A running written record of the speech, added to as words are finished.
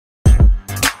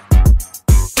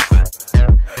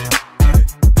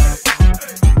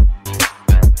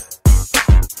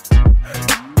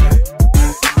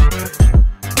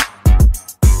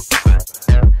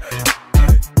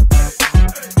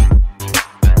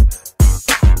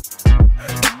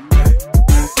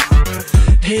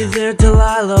there,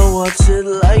 Delilah, what's it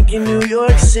like in New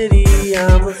York City?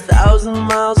 I'm 1,000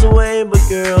 miles away, but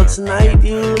girl, tonight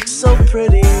you look so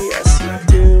pretty. Yes, you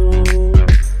do.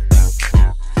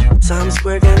 Times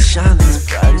Square can shine as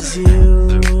bright as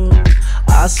you.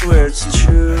 I swear it's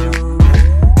true.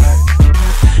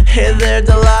 Hey there,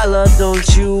 Delilah,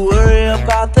 don't you worry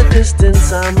about the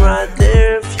distance. I'm right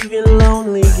there if you get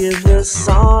lonely. Give this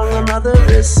song another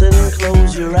listen.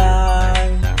 Close your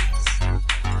eyes,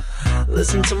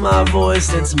 listen to my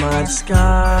voice, it's my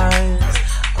disguise.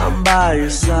 I'm by your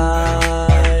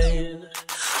side.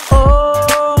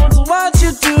 Oh, it's what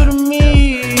you do to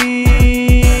me.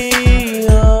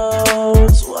 Oh,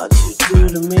 it's what you do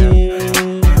to me.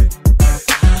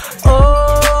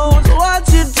 Oh, it's what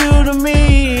you do to me.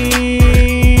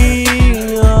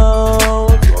 Oh,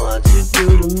 it's what you do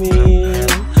to me.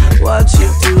 What you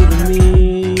do to me.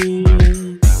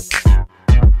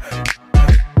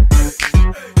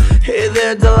 Hey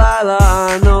there, Delilah,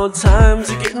 I know times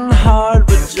are getting hard,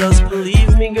 but just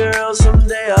believe me, girl,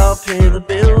 someday I'll pay the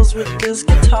bills with this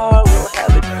guitar. We'll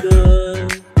have it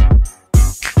good.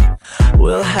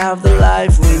 We'll have the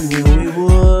life we knew we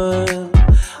would.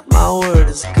 My word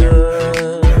is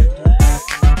good.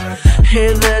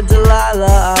 Hey there,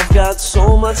 Delilah, I've got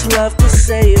so much left to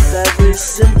say. If every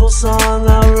simple song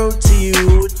I wrote to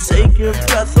you would take your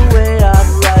breath away, I'd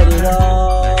write it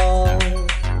all.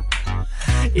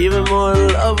 Even more in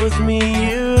love with me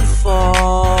you'd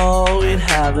fall. We'd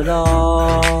have it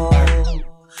all.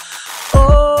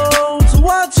 Oh, it's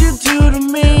what you do to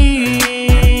me.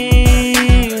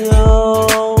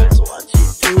 Oh, it's what you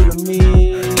do to me.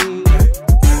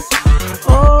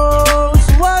 Oh,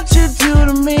 it's what you do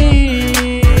to me.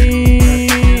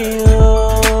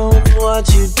 Oh, it's what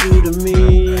you do to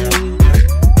me.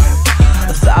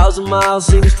 1,000 miles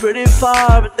seems pretty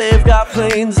far, but they've got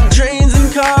planes and trains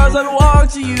and cars. I'd walk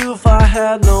to you if I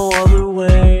had no other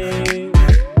way.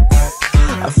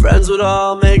 Our friends would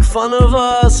all make fun of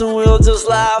us, and we'll just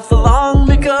laugh along,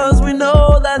 because we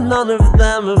know that none of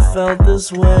them have felt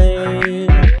this way.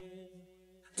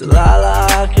 Delilah,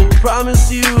 I can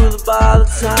promise you that by the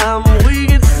time we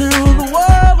get through, the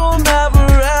world will never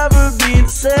ever be the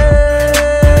same.